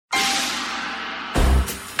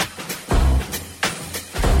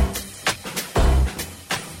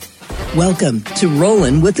Welcome to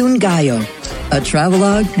Rollin' with Ungayo, a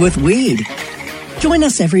travelogue with weed. Join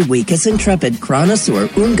us every week as intrepid connoisseur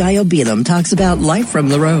Ungayo Bilam talks about life from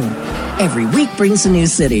the road. Every week brings a new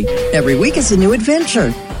city. Every week is a new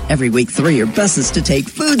adventure. Every week, 3 are buses to take,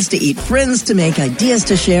 foods to eat, friends to make, ideas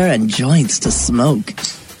to share, and joints to smoke.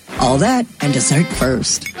 All that and dessert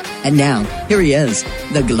first. And now, here he is,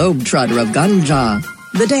 the globetrotter of Ganja,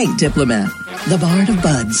 the dank diplomat, the bard of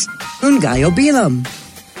buds, Ungayo Bilam.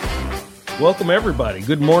 Welcome, everybody.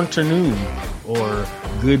 Good morning or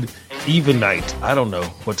good even night. I don't know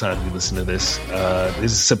what time you listen to this.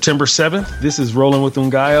 This is September 7th. This is Rolling with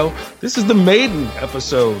Ungayo. This is the maiden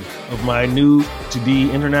episode of my new to be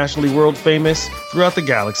internationally world famous throughout the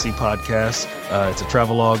galaxy podcast. It's a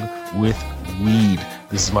travelogue with weed.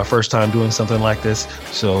 This is my first time doing something like this,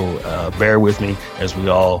 so bear with me as we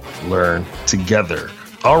all learn together.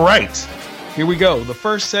 All right, here we go. The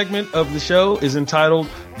first segment of the show is entitled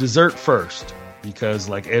Dessert First, because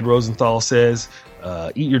like Ed Rosenthal says,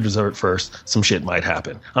 eat your dessert first, some shit might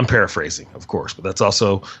happen. I'm paraphrasing, of course, but that's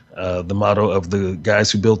also the motto of the guys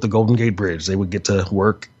who built the Golden Gate Bridge. They would get to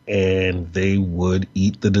work and they would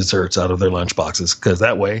eat the desserts out of their lunchboxes, because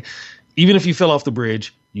that way, even if you fell off the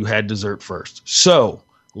bridge, you had dessert first. So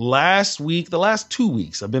last week, the last 2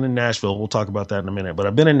 weeks, I've been in Nashville. We'll talk about that in a minute, but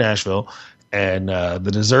I've been in Nashville, and the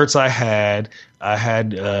desserts I had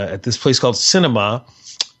at this place called Cinema.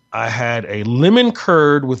 I had a lemon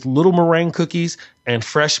curd with little meringue cookies and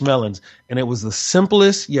fresh melons, and it was the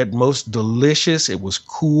simplest yet most delicious. It was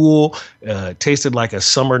cool. It tasted like a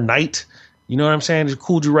summer night. You know what I'm saying? It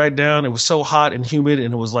cooled you right down. It was so hot and humid,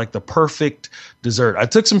 and it was like the perfect dessert. I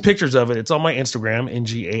took some pictures of it. It's on my Instagram,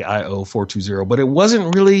 NGAIO420, but it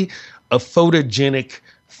wasn't really a photogenic,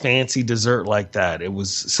 fancy dessert like that. It was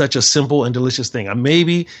such a simple and delicious thing.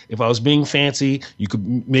 Maybe if I was being fancy, you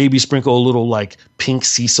could maybe sprinkle a little like pink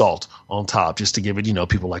sea salt on top just to give it,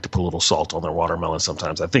 people like to put a little salt on their watermelon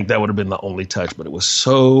sometimes. I think that would have been the only touch, but it was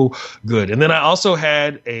so good. And then I also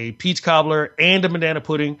had a peach cobbler and a banana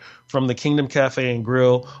pudding from the Kingdom Cafe and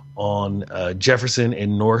Grill on Jefferson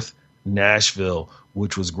in North Nashville,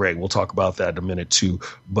 which was great. We'll talk about that in a minute too.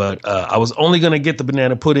 But I was only going to get the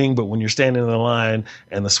banana pudding, but when you're standing in the line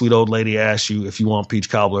and the sweet old lady asks you if you want peach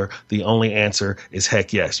cobbler, the only answer is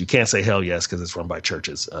heck yes. You can't say hell yes because it's run by church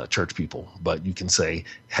people, but you can say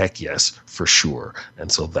heck yes for sure.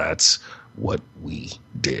 And so that's what we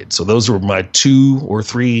did. So those were my 2 or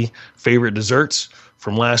 3 favorite desserts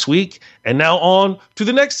from last week. And now on to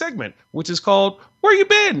the next segment, which is called Where You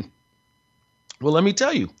Been? Well, let me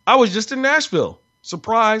tell you, I was just in Nashville.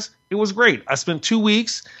 Surprise, it was great. I spent 2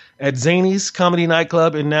 weeks at Zany's Comedy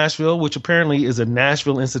Nightclub in Nashville, which apparently is a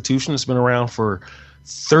Nashville institution. It's been around for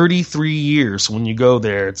 33 years. So when you go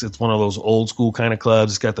there, it's one of those old school kind of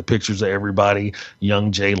clubs. It's got the pictures of everybody,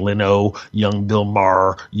 young Jay Leno, young Bill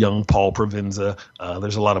Maher, young Paul Provenza.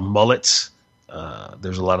 There's a lot of mullets.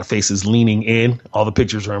 There's a lot of faces leaning in. All the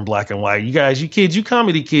pictures are in black and white. You guys, you kids, you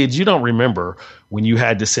comedy kids, you don't remember when you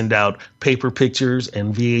had to send out paper pictures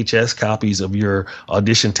and VHS copies of your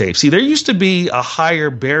audition tape. See, there used to be a higher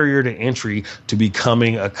barrier to entry to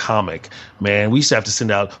becoming a comic. Man, we used to have to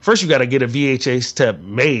send out, first you got to get a VHS tape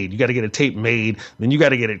made. You got to get a tape made. Then you got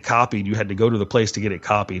to get it copied. You had to go to the place to get it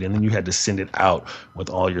copied. And then you had to send it out with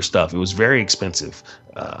all your stuff. It was very expensive.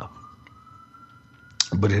 But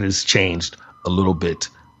it has changed a little bit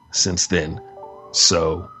since then.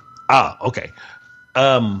 So, okay.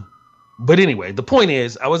 But anyway, the point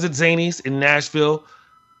is, I was at Zany's in Nashville.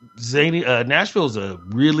 Nashville is a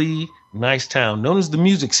really nice town, known as the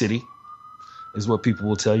Music City, is what people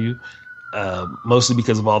will tell you. Mostly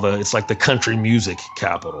because of it's like the country music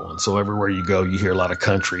capital. And so everywhere you go, you hear a lot of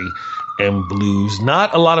country and blues.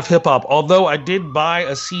 Not a lot of hip hop, although I did buy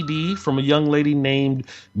a CD from a young lady named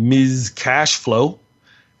Ms. Cashflow,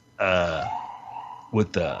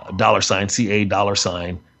 with the $CA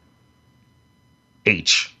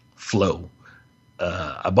 $H Flow.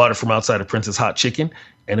 I bought it from outside of Prince's Hot Chicken,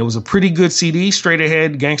 and it was a pretty good CD, straight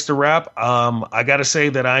ahead gangster rap. I got to say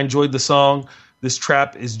that I enjoyed the song. This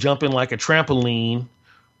trap is jumping like a trampoline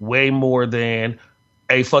way more than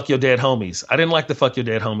a Fuck Your Dead Homies. I didn't like the Fuck Your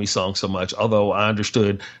Dead Homies song so much, although I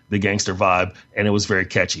understood the gangster vibe and it was very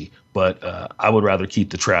catchy. But I would rather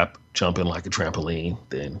keep the trap jumping like a trampoline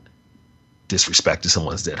than disrespect to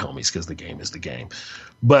someone's dead homies, because the game is the game.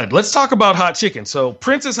 But let's talk about hot chicken. So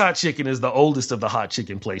Prince's Hot Chicken is the oldest of the hot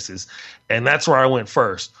chicken places, and that's where I went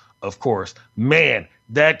first, of course. Man,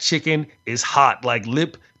 that chicken is hot, like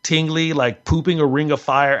lip tingly, like pooping a ring of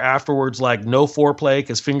fire afterwards, like no foreplay,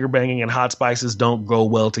 because finger banging and hot spices don't go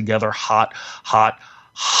well together. Hot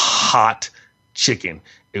chicken.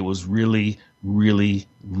 It was really, really,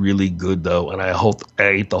 really good though. And I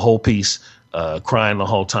ate the whole piece, crying the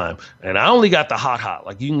whole time. And I only got the hot.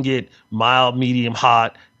 Like you can get mild, medium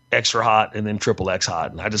hot, extra hot, and then XXX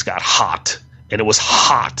hot. And I just got hot, and it was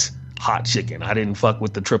hot chicken. I didn't fuck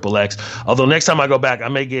with the XXX. Although next time I go back, I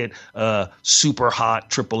may get super hot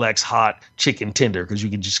XXX hot chicken tender, because you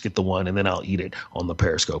can just get the one and then I'll eat it on the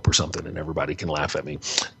Periscope or something and everybody can laugh at me.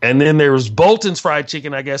 And then there was Bolton's fried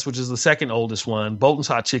chicken, I guess, which is the second oldest one. Bolton's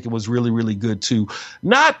hot chicken was really, really good too.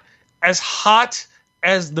 Not as hot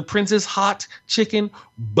as the Prince's hot chicken,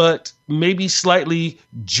 but maybe slightly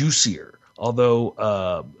juicier.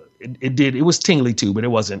 Although it was tingly too, but it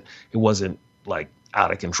wasn't like out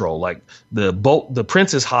of control. Like the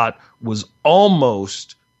Prince's hot was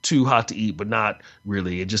almost too hot to eat, but not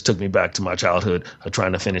really. It just took me back to my childhood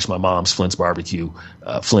trying to finish my mom's Flint's barbecue.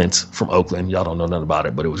 Flint's from Oakland. Y'all don't know nothing about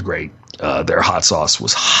it, but it was great. Their hot sauce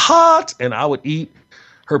was hot, and I would eat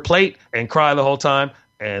her plate and cry the whole time.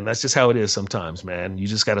 And that's just how it is sometimes, man. You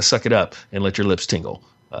just got to suck it up and let your lips tingle.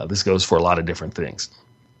 This goes for a lot of different things.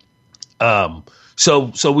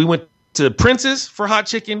 So we went to Prince's for hot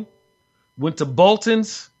chicken, went to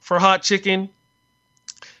Bolton's for hot chicken,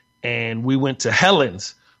 and we went to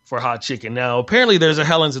Helen's for hot chicken. Now, apparently there's a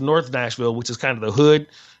Helen's in North Nashville, which is kind of the hood,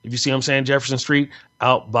 if you see what I'm saying, Jefferson Street,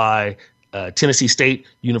 out by Tennessee State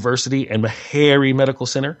University and Meharry Medical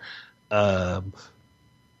Center.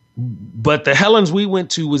 But the Helen's we went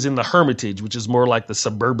to was in the Hermitage, which is more like the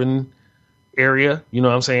suburban area. You know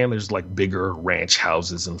what I'm saying? There's like bigger ranch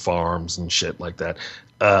houses and farms and shit like that.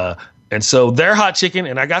 And so their hot chicken,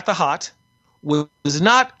 and I got the hot, was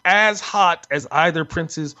not as hot as either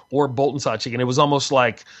Prince's or Bolton's hot chicken. It was almost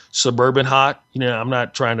like suburban hot. You know, I'm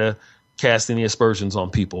not trying to cast any aspersions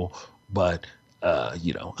on people, but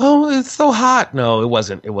oh, it's so hot. No, it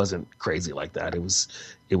wasn't crazy like that. It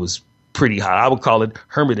was pretty hot. I would call it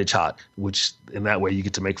Hermitage hot, which in that way you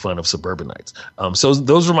get to make fun of suburbanites. So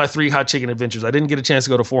those were my 3 hot chicken adventures. I didn't get a chance to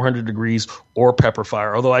go to 400 Degrees or Pepper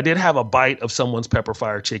Fire, although I did have a bite of someone's Pepper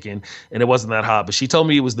Fire chicken and it wasn't that hot, but she told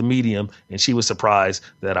me it was the medium and she was surprised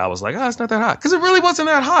that I was like, oh, it's not that hot. Because it really wasn't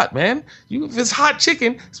that hot, man. If it's hot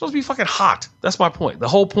chicken, it's supposed to be fucking hot. That's my point. The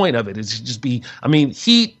whole point of it is to just be,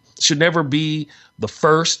 heat should never be the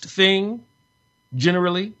first thing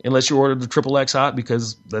generally, unless you order the XXX hot,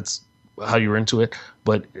 because that's how you're into it,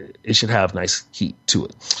 but it should have nice heat to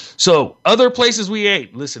it. So other places we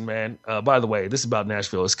ate, listen, man, by the way, this is about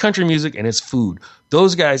Nashville. It's country music and it's food.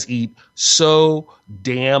 Those guys eat so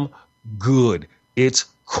damn good. It's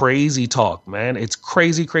crazy talk, man. It's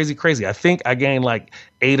crazy, crazy, crazy. I think I gained like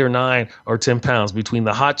 8 or 9 or 10 pounds between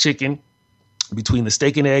the hot chicken, between the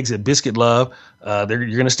steak and eggs at Biscuit Love. You're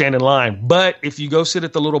going to stand in line. But if you go sit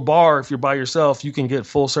at the little bar, if you're by yourself, you can get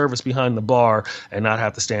full service behind the bar and not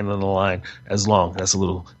have to stand in the line as long. That's a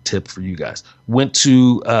little tip for you guys. Went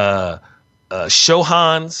to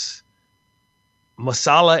Chauhan's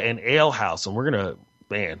Masala and Ale House. And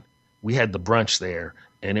we had the brunch there.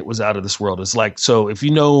 And it was out of this world. It's like, so if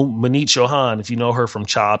you know Manit Chauhan, if you know her from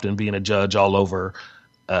Chopped and being a judge all over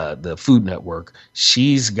the Food Network,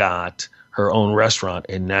 she's got her own restaurant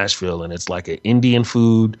in Nashville, and it's like an Indian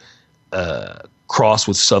food crossed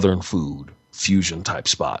with Southern food fusion type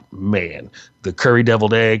spot. Man, the curry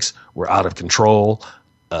deviled eggs were out of control.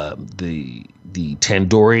 The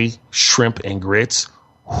tandoori shrimp and grits,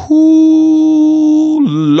 whoo,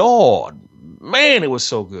 Lord, man, it was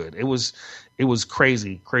so good. It was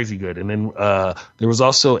crazy, crazy good. And then there was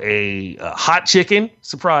also a hot chicken.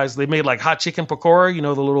 Surprise, they made like hot chicken pakora,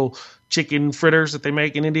 the little chicken fritters that they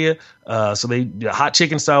make in India. So they hot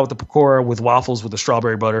chicken style with the pakora with waffles with the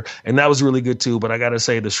strawberry butter. And that was really good too. But I got to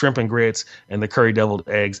say the shrimp and grits and the curry deviled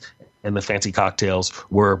eggs and the fancy cocktails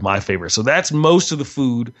were my favorite. So that's most of the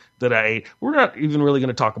food that I ate. We're not even really going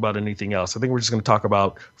to talk about anything else. I think we're just going to talk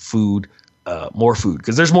about food, more food,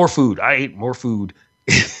 because there's more food. I ate more food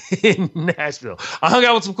in Nashville. I hung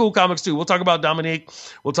out with some cool comics too. We'll talk about Dominique.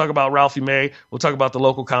 We'll talk about Ralphie May. We'll talk about the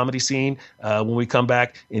local comedy scene when we come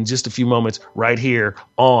back in just a few moments right here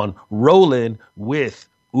on Rollin' with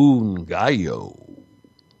Un Gallo.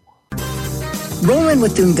 Rollin'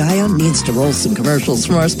 with Un Gallo needs to roll some commercials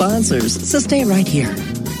from our sponsors, so stay right here.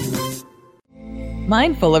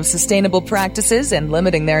 Mindful of sustainable practices and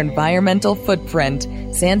limiting their environmental footprint,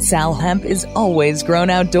 Sansal Hemp is always grown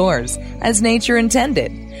outdoors, as nature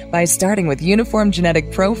intended. By starting with uniform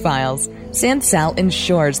genetic profiles, Sansal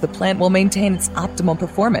ensures the plant will maintain its optimal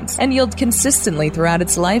performance and yield consistently throughout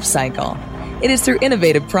its life cycle. It is through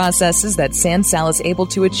innovative processes that Sansal is able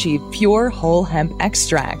to achieve pure whole hemp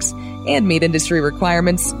extracts and meet industry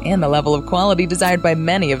requirements and the level of quality desired by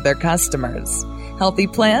many of their customers. Healthy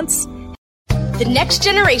plants, The next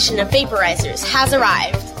generation of vaporizers has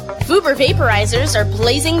arrived. Vuber vaporizers are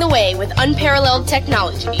blazing the way with unparalleled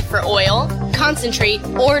technology for oil, concentrate,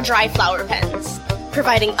 or dry flower pens.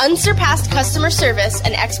 Providing unsurpassed customer service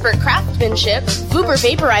and expert craftsmanship, Vuber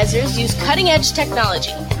vaporizers use cutting-edge technology,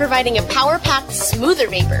 providing a power-packed, smoother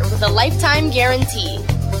vapor with a lifetime guarantee.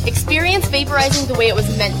 Experience vaporizing the way it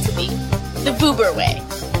was meant to be. The Vuber way.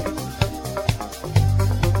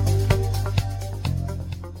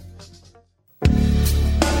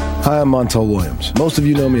 Hi, I'm Montel Williams. Most of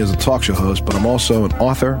you know me as a talk show host, but I'm also an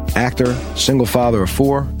author, actor, single father of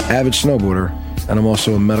 4, avid snowboarder, and I'm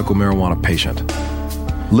also a medical marijuana patient.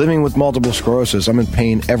 Living with multiple sclerosis, I'm in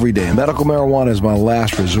pain every day. Medical marijuana is my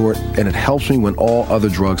last resort, and it helps me when all other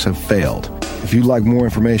drugs have failed. If you'd like more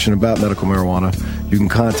information about medical marijuana, you can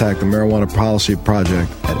contact the Marijuana Policy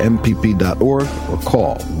Project at mpp.org or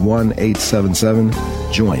call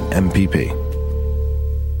 1-877-JOIN-MPP.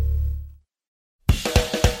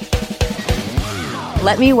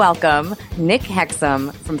 Let me welcome Nick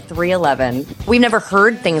Hexum from 311. We've never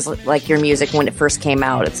heard things like your music when it first came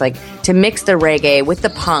out. It's like to mix the reggae with the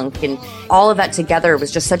punk and all of that together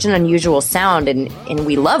was just such an unusual sound, and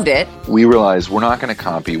we loved it. We realized we're not going to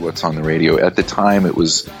copy what's on the radio. At the time, it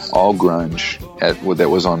was all grunge that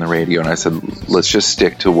was on the radio, and I said, let's just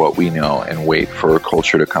stick to what we know and wait for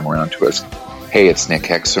culture to come around to us. Hey, it's Nick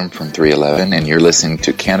Hexum from 311, and you're listening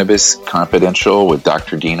to Cannabis Confidential with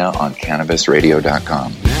Dr. Dina on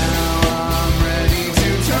CannabisRadio.com.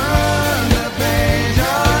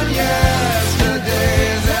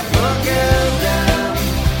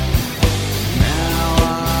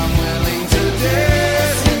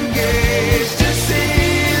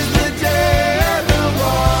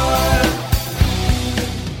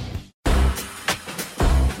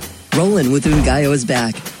 Rollin' with Ungayo is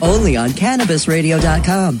back, only on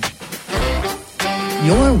CannabisRadio.com.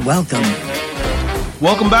 You're welcome.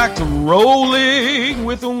 Welcome back to Rolling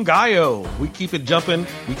with Ungayo. We keep it jumping.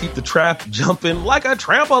 We keep the trap jumping like a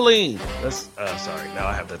trampoline. That's sorry. Now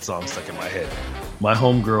I have that song stuck in my head. My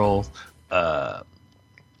homegirl,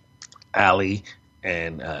 Allie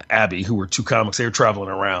and Abby, who were 2 comics, they were traveling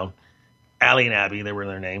around. Allie and Abby, they were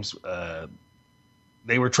their names.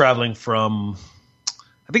 They were traveling from,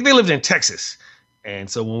 I think they lived in Texas. And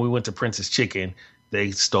so when we went to Prince's Chicken,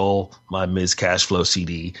 they stole my Ms. Cashflow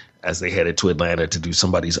CD as they headed to Atlanta to do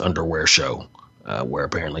somebody's underwear show, where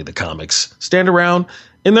apparently the comics stand around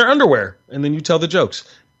in their underwear and then you tell the jokes.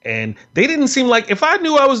 And they didn't seem like, if I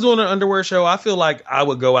knew I was doing an underwear show, I feel like I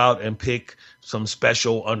would go out and pick some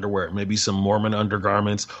special underwear, maybe some Mormon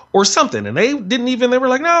undergarments or something. And they were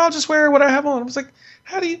like, no, I'll just wear what I have on. I was like,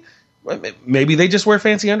 how do you? Maybe they just wear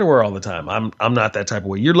fancy underwear all the time. I'm not that type of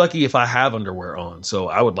way. You're lucky if I have underwear on. So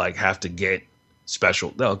I would have to get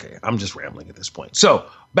special. Okay, I'm just rambling at this point. So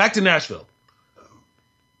back to Nashville.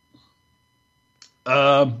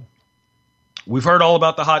 We've heard all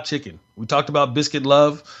about the hot chicken. We talked about Biscuit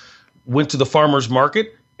Love. Went to the farmer's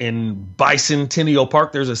market in Bicentennial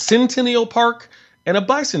Park. There's a Centennial Park and a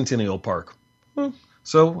Bicentennial Park.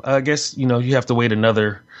 So I guess, you have to wait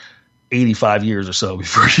another 85 years or so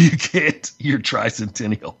before you get your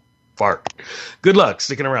Tricentennial Park. Good luck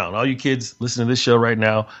sticking around. All you kids listening to this show right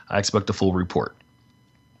now, I expect a full report.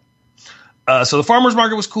 So the farmer's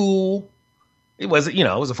market was cool. It wasn't, it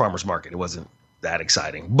was a farmer's market. It wasn't that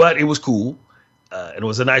exciting, but it was cool. It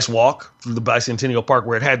was a nice walk through the Bicentennial Park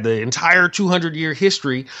where it had the entire 200-year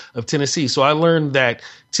history of Tennessee. So I learned that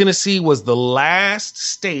Tennessee was the last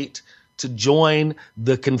state to join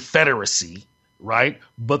the Confederacy, right?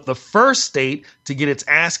 But the first state to get its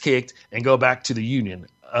ass kicked and go back to the Union.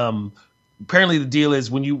 Apparently the deal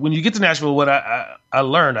is when you get to Nashville, what I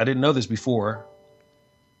learned, I didn't know this before,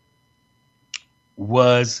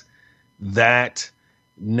 was that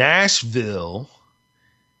Nashville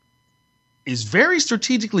is very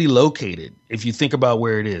strategically located if you think about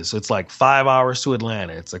where it is. So it's like 5 hours to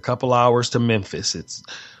Atlanta. It's a couple hours to Memphis. It's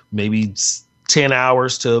maybe 10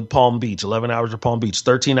 hours to Palm Beach, 11 hours to Palm Beach,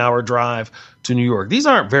 13-hour drive to New York. These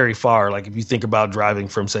aren't very far. Like if you think about driving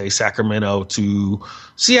from, say, Sacramento to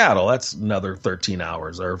Seattle, that's another 13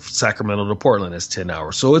 hours, or Sacramento to Portland is 10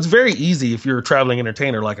 hours. So it's very easy if you're a traveling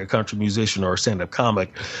entertainer like a country musician or a stand-up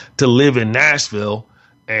comic to live in Nashville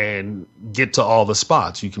and get to all the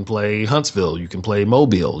spots. You can play Huntsville, you can play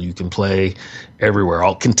Mobile, you can play everywhere.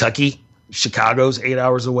 All Kentucky, Chicago's 8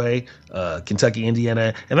 hours away, Kentucky,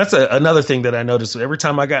 Indiana. And that's another thing that I noticed. Every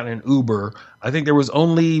time I got in an Uber, I think there was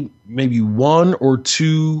only maybe 1 or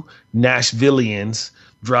 2 Nashvillians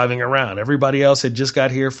driving around. Everybody else had just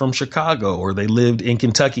got here from Chicago, or they lived in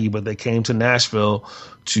Kentucky, but they came to Nashville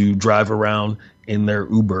to drive around in their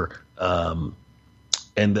Uber.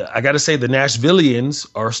 And I got to say, the Nashvillians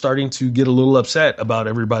are starting to get a little upset about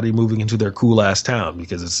everybody moving into their cool ass town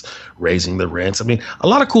because it's raising the rents. I mean, a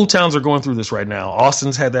lot of cool towns are going through this right now.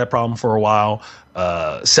 Austin's had that problem for a while.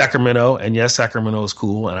 Sacramento, and yes, Sacramento is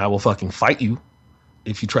cool, and I will fucking fight you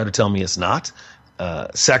if you try to tell me it's not.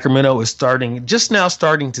 Sacramento is just now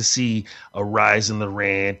starting to see a rise in the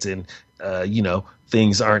rent, and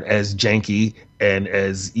things aren't as janky and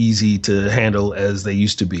as easy to handle as they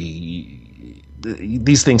used to be.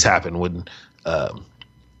 These things happen when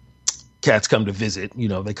cats come to visit.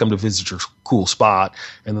 They come to visit your cool spot,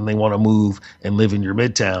 and then they want to move and live in your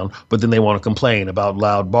midtown, but then they want to complain about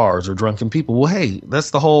loud bars or drunken people. Well, hey, that's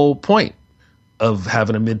the whole point of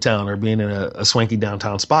having a midtown or being in a swanky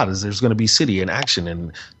downtown spot, is there's going to be city and action,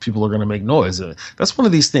 and people are going to make noise. That's one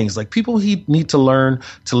of these things. Like, people need to learn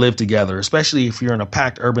to live together, especially if you're in a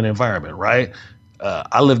packed urban environment, right?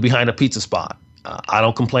 I live behind a pizza spot. I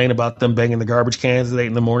don't complain about them banging the garbage cans at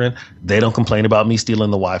 8 a.m. They don't complain about me stealing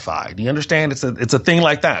the Wi-Fi. Do you understand? It's a thing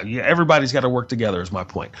like that. Everybody's got to work together, is my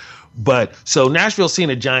point. But so Nashville's seen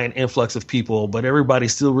a giant influx of people, but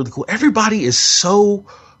everybody's still really cool. Everybody is so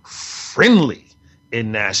friendly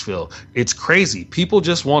in Nashville. It's crazy. People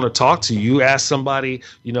just want to talk to you. Ask somebody,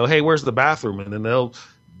 hey, where's the bathroom? And then they'll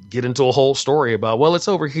get into a whole story about, well, it's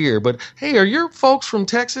over here, but hey, are your folks from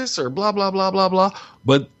Texas or blah, blah, blah, blah, blah.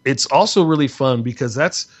 But it's also really fun because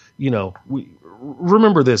that's,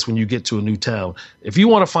 remember this when you get to a new town. If you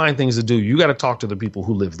want to find things to do, you got to talk to the people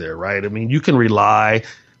who live there, right? I mean, you can rely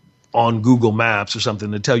on Google Maps or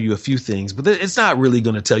something to tell you a few things, but it's not really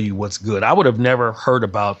going to tell you what's good. I would have never heard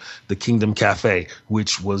about the Kingdom Cafe,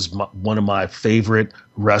 which was one of my favorite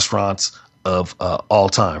restaurants of all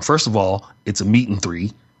time. First of all, it's a meat and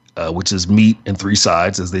three. Which is meat and three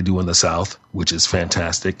sides, as they do in the South, which is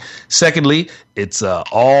fantastic. Secondly, it's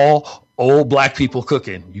all old black people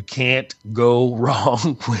cooking. You can't go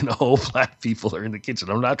wrong when old black people are in the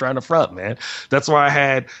kitchen. I'm not trying to front, man. That's why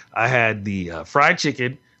I had the fried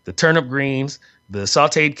chicken, the turnip greens, the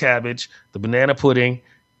sauteed cabbage, the banana pudding,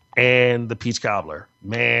 and the peach cobbler.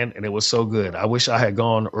 Man, and it was so good. I wish I had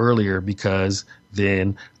gone earlier, because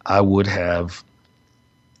then I would have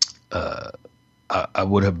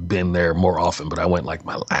been there more often, but I went like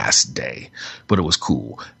my last day, but it was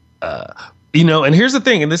cool. And here's the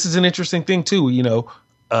thing, and this is an interesting thing too,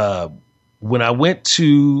 when I went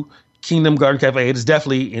to Kingdom Garden Cafe, it is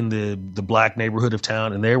definitely in the black neighborhood of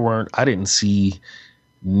town, and I didn't see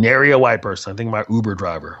nary a white person. I think my Uber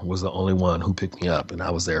driver was the only one who picked me up, and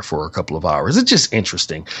I was there for a couple of hours. It's just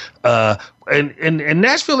interesting. And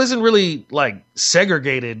Nashville isn't really like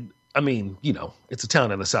segregated. I mean, it's a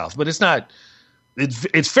town in the South, but it's not.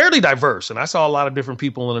 It's fairly diverse, and I saw a lot of different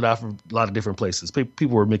people in a lot of different places. People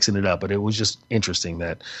were mixing it up, but it was just interesting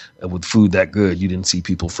that with food that good, you didn't see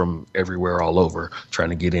people from everywhere all over trying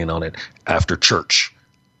to get in on it after church.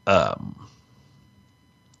 I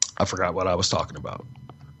forgot what I was talking about.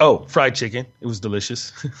 Oh, fried chicken. It was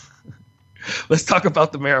delicious. Let's talk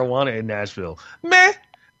about the marijuana in Nashville.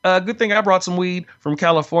 Good thing I brought some weed from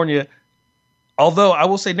California. Although I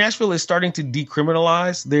will say Nashville is starting to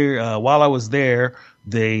decriminalize. While I was there,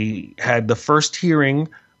 they had the first hearing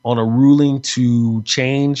on a ruling to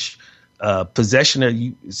change possession of.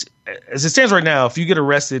 As it stands right now, if you get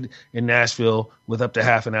arrested in Nashville with up to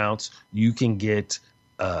half an ounce, you can get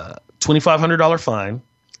 $2,500 fine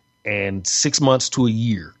and 6 months to a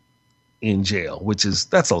year in jail,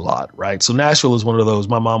 that's a lot, right? So Nashville is one of those,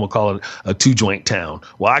 my mom would call it a 2-joint town.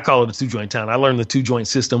 Well, I call it a 2-joint town. I learned the 2-joint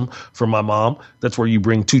system from my mom. That's where you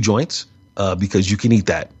bring 2 joints because you can eat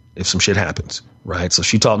that if some shit happens, right? So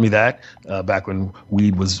she taught me that back when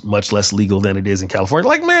weed was much less legal than it is in California.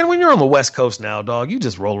 Like, man, when you're on the West Coast now, dog, you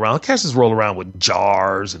just roll around. Cats just roll around with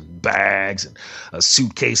jars and bags and a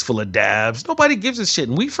suitcase full of dabs. Nobody gives a shit.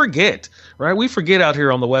 And we forget, right? We forget out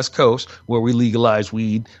here on the West Coast where we legalize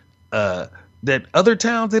weed, that other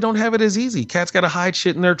towns, they don't have it as easy. Cats got to hide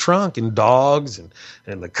shit in their trunk, and dogs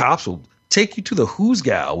and the cops will take you to the who's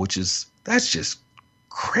gal, that's just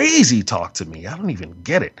crazy talk to me. I don't even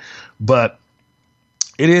get it, but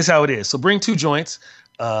it is how it is. So bring 2 joints.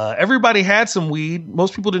 Everybody had some weed.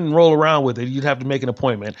 Most people didn't roll around with it. You'd have to make an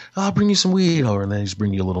appointment. I'll bring you some weed, and then they just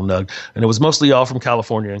bring you a little nug. And it was mostly all from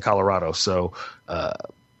California and Colorado. So,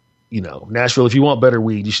 Nashville, if you want better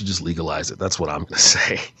weed, you should just legalize it. That's what I'm going to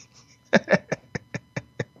say.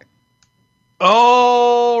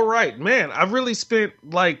 All right, man. I've really spent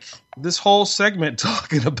like this whole segment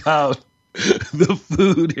talking about the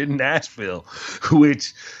food in Nashville,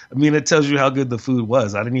 which, I mean, it tells you how good the food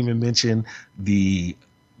was. I didn't even mention we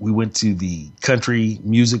went to the Country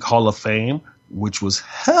Music Hall of Fame, which was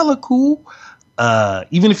hella cool.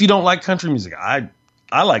 Even if you don't like country music, I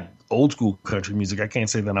I like old school country music. I can't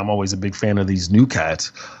say that I'm always a big fan of these new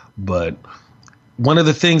cats, but one of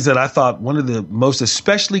the things that I thought one of the most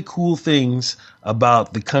especially cool things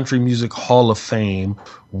about the Country Music Hall of Fame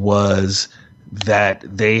was that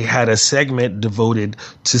they had a segment devoted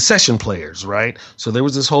to session players, right? So there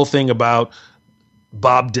was this whole thing about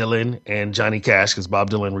Bob Dylan and Johnny Cash, because Bob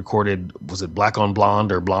Dylan recorded, was it Black on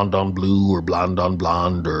Blonde or Blonde on Blue or Blonde on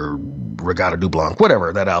Blonde or Regatta du Blanc,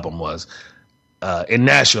 whatever that album was, in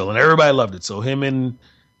Nashville, and everybody loved it. So him and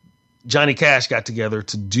Johnny Cash got together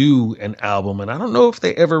to do an album, and I don't know if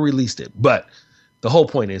they ever released it, but the whole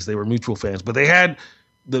point is they were mutual fans. But they had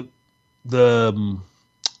the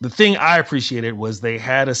thing I appreciated was they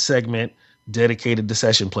had a segment dedicated to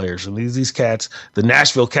session players. And these cats, the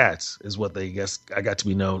Nashville Cats is what they guess I got to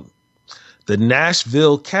be known. The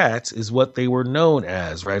Nashville Cats is what they were known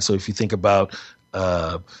as, right? So if you think about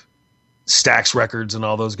Stax Records and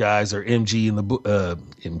all those guys, or MG and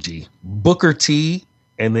the Booker T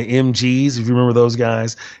and the MGs, if you remember those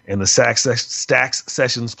guys, and the Stax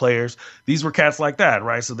Sessions players, these were cats like that,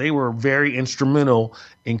 right? So they were very instrumental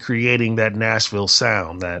in creating that Nashville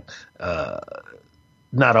sound, that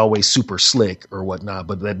not always super slick or whatnot,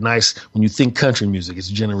 but that nice, when you think country music, it's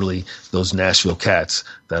generally those Nashville cats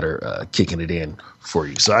that are kicking it in for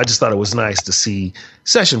you. So I just thought it was nice to see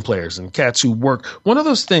session players and cats who work. One of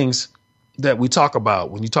those things that we talk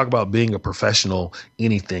about when you talk about being a professional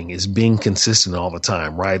anything is being consistent all the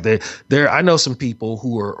time, right? I know some people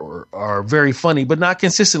who are very funny, but not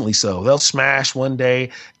consistently so. They'll smash one day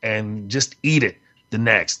and just eat it the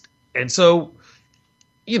next. And so,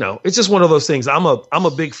 you know, it's just one of those things. I'm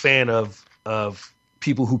a big fan of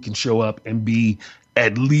people who can show up and be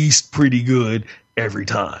at least pretty good every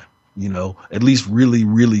time, you know, at least really,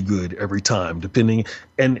 really good every time, depending.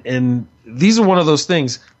 And these are one of those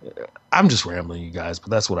things. I'm just rambling, you guys, but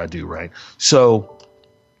that's what I do, right? So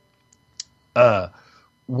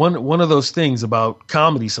one of those things about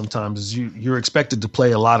comedy sometimes is you're expected to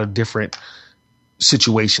play a lot of different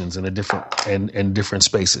situations in different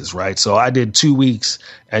spaces, right? So I did 2 weeks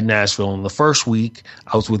at Nashville, and the first week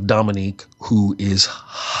I was with Dominique, who is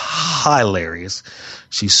hilarious.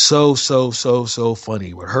 She's so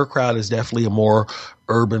funny, but her crowd is definitely a more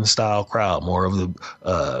urban style crowd, more of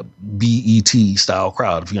the BET style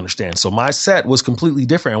crowd, if you understand. So my set was completely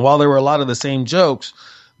different, and while there were a lot of the same jokes,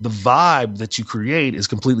 the vibe that you create is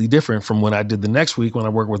completely different from when I did the next week when I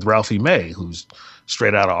worked with Ralphie May, who's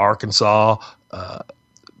straight out of Arkansas,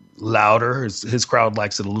 louder. His crowd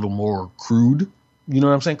likes it a little more crude. You know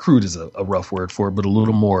what I'm saying? Crude is a rough word for it, but a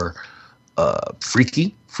little more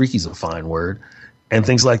freaky. Freaky's a fine word, and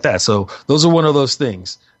things like that. So those are one of those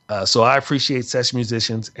things. So I appreciate session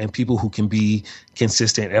musicians and people who can be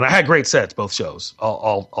consistent. And I had great sets, both shows,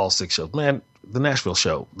 all 6 shows. Man, the Nashville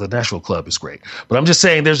Club is great. But I'm just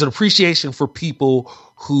saying there's an appreciation for people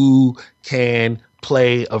who can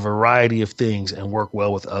play a variety of things and work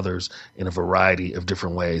well with others in a variety of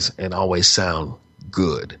different ways and always sound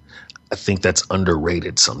good. I think that's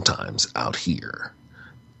underrated sometimes out here.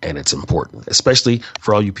 And it's important, especially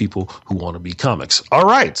for all you people who want to be comics. All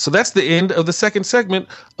right. So that's the end of the second segment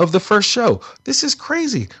of the first show. This is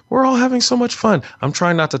crazy. We're all having so much fun. I'm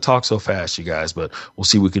trying not to talk so fast, you guys, but we'll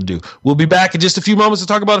see what we can do. We'll be back in just a few moments to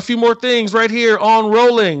talk about a few more things right here on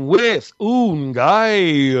Rolling with Ungayo.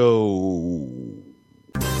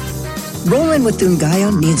 Rolling with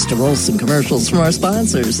Ungayo needs to roll some commercials from our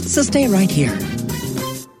sponsors, so stay right here.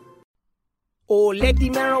 Oh, let the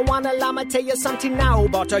marijuana llama tell you something now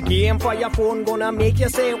about a game for your phone gonna make you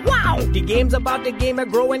say, wow! The game's about the game of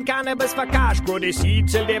growing cannabis for cash. Grow the seed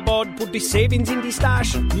till they bud, put the savings in the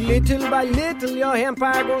stash. Little by little, your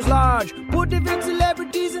empire grows large. Put the big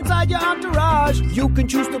celebrities inside your entourage. You can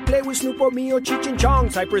choose to play with Snoop or me or Cheech and Chong,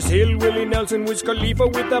 Cypress Hill, Willie Nelson, Wiz Khalifa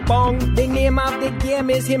with a bong. The name of the game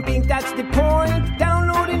is Hemp Inc., that's the point.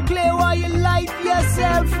 Download and play while you light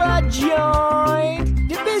yourself a joint.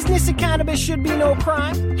 The business of cannabis should be no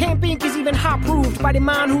crime. Hemp Inc. is even hot-proofed by the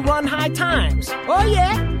man who run High Times. Oh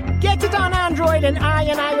yeah? Get it on Android and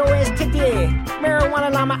iOS today.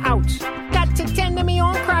 Marijuana llama out. Got to tend to me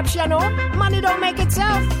own crops, you know. Money don't make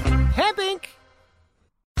itself. Hemp Inc.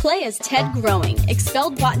 Play as Ted Growing,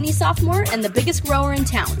 expelled botany sophomore and the biggest grower in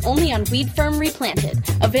town, only on Weed Firm Replanted.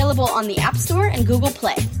 Available on the App Store and Google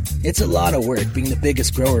Play. It's a lot of work being the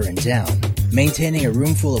biggest grower in town. Maintaining a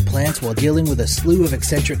room full of plants while dealing with a slew of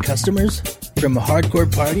eccentric customers? From a hardcore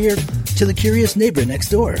partier to the curious neighbor next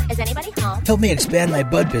door. Is anybody home? Help me expand my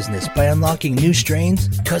bud business by unlocking new strains,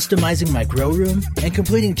 customizing my grow room, and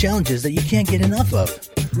completing challenges that you can't get enough of.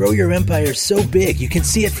 Grow your empire so big you can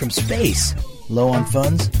see it from space. Low on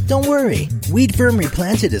funds? Don't worry. Weed Firm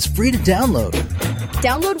Replanted is free to download.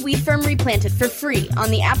 Download Weed Firm Replanted for free on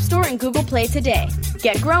the App Store and Google Play today.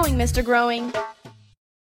 Get growing, Mr. Growing.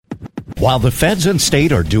 While the feds and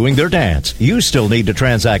state are doing their dance, you still need to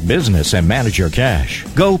transact business and manage your cash.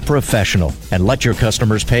 Go professional and let your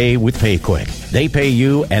customers pay with PayQuick. They pay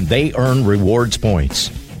you and they earn rewards points.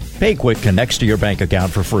 PayQuick connects to your bank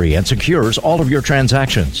account for free and secures all of your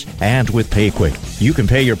transactions. And with PayQuick, you can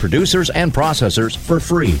pay your producers and processors for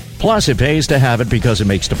free. Plus, it pays to have it because it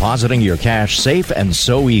makes depositing your cash safe and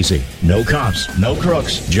so easy. No cops, no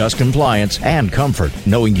crooks, just compliance and comfort,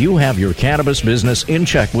 knowing you have your cannabis business in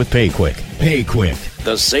check with PayQuick. PayQuick,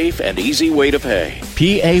 the safe and easy way to pay.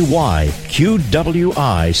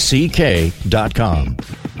 PayQuick.com.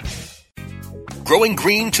 Growing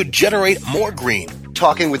green to generate more green.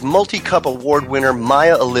 Talking with multi-cup award winner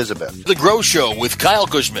Maya Elizabeth. The Grow Show with Kyle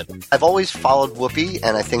Kushman. I've always followed Whoopi,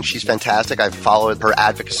 and I think she's fantastic. I've followed her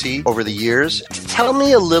advocacy over the years. Tell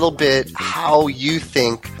me a little bit how you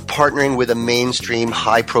think partnering with a mainstream,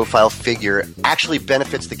 high-profile figure actually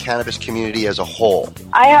benefits the cannabis community as a whole.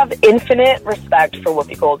 I have infinite respect for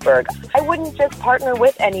Whoopi Goldberg. I wouldn't just partner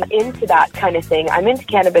with any into that kind of thing. I'm into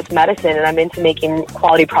cannabis medicine, and I'm into making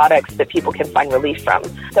quality products that people can find relief from.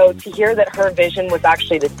 So to hear that her vision was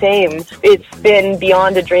actually the same, it's been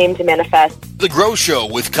beyond a dream to manifest. The Grow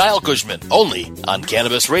Show with Kyle Kushman, only on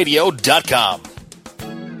CannabisRadio.com.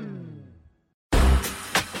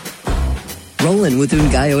 Rollin' with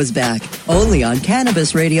Ungayo is back, only on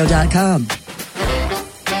CannabisRadio.com.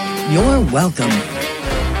 You're welcome.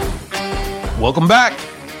 Welcome back.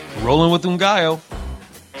 Rollin' with Ungayo.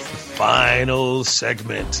 It's the final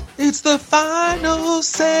segment. It's the final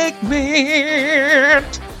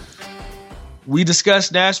segment. We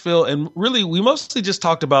discussed Nashville, and really, we mostly just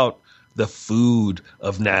talked about the food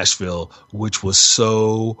of Nashville, which was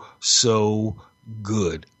so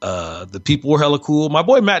good. The people were hella cool. My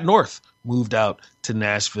boy Matt North moved out to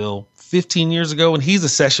Nashville 15 years ago, and he's a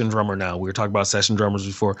session drummer now. We were talking about session drummers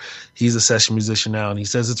before. He's a session musician now, and he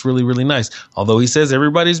says it's really, really nice. Although he says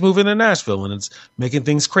everybody's moving to Nashville, and it's making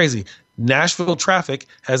things crazy. Nashville Traffic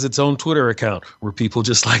has its own Twitter account where people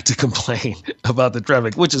just like to complain about the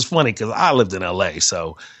traffic, which is funny because I lived in LA,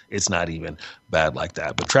 so it's not even bad like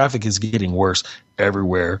that. But traffic is getting worse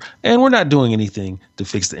everywhere, and we're not doing anything to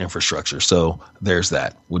fix the infrastructure. So there's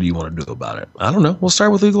that. What do you want to do about it? I don't know. We'll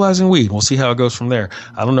start with legalizing weed. We'll see how it goes from there.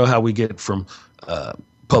 I don't know how we get from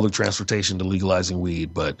public transportation to legalizing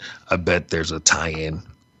weed, but I bet there's a tie-in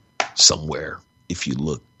somewhere if you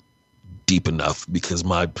look deep enough, because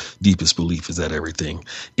my deepest belief is that everything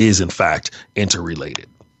is in fact interrelated.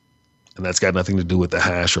 And that's got nothing to do with the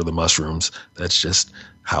hash or the mushrooms. That's just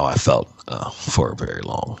how I felt for a very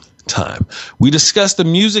long time. We discussed the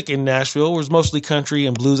music in Nashville. It was mostly country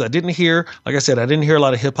and blues. I didn't hear a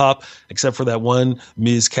lot of hip hop except for that one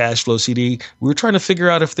Ms. Cashflow CD. We were trying to figure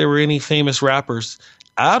out if there were any famous rappers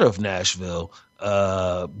out of Nashville.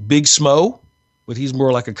 Big Smo, but he's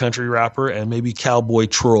more like a country rapper, and maybe Cowboy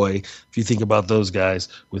Troy, if you think about those guys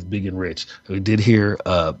with Big and Rich. We did hear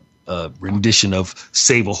a rendition of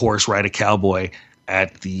Save a Horse, Ride a Cowboy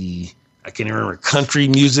at the, I can't even remember, Country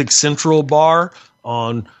Music Central bar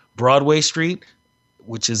on Broadway Street,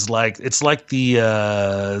 which is like, it's like the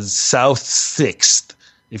South 6th.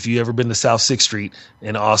 If you've ever been to South 6th Street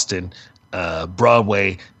in Austin,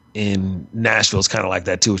 Broadway in Nashville is kind of like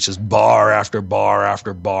that too. It's just bar after bar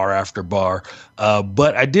after bar after bar.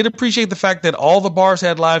 But I did appreciate the fact that all the bars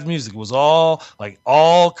had live music. It was all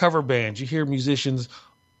cover bands. You hear musicians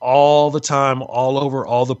all the time, all over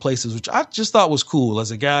all the places, which I just thought was cool. As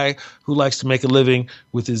a guy who likes to make a living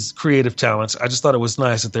with his creative talents, I just thought it was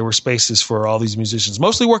nice that there were spaces for all these musicians,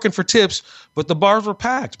 mostly working for tips, but the bars were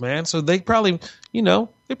packed, man. So they probably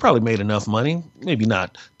made enough money, maybe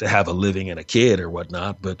not to have a living and a kid or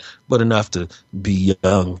whatnot, but enough to be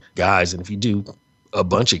young guys. And if you do a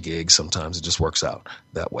bunch of gigs, sometimes it just works out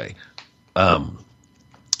that way.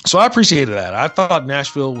 So I appreciated that. I thought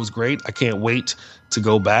Nashville was great. I can't wait to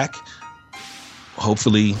go back.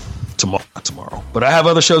 Hopefully tomorrow. But I have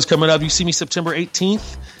other shows coming up. You see me September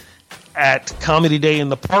 18th at Comedy Day in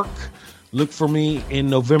the Park. Look for me in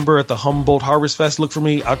November at the Humboldt Harvest Fest. Look for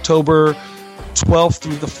me October 12th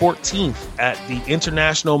through the 14th at the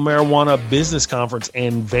International Marijuana Business Conference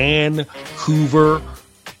in Vancouver,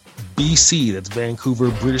 BC. That's Vancouver,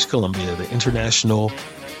 British Columbia, the International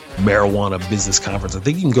Marijuana Business Conference. I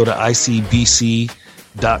think you can go to icbc.com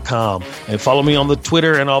and follow me on the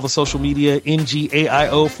Twitter and all the social media,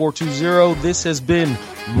 NGAIO420. This has been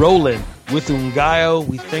Rollin' with Ungayo.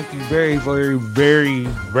 We thank you very, very, very,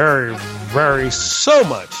 very, very so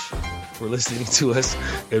much for listening to us,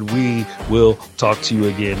 and we will talk to you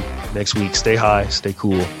again next week. Stay high, stay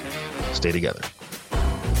cool, stay together.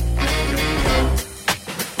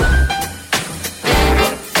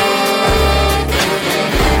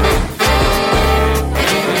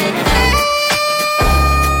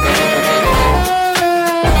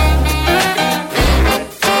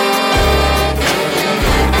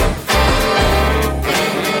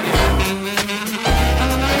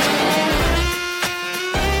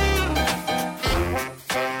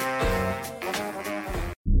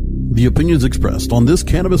 The opinions expressed on this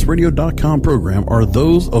CannabisRadio.com program are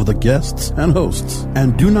those of the guests and hosts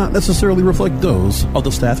and do not necessarily reflect those of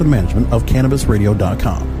the staff and management of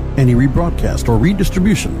CannabisRadio.com. Any rebroadcast or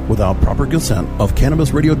redistribution without proper consent of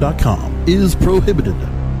CannabisRadio.com is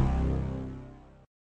prohibited.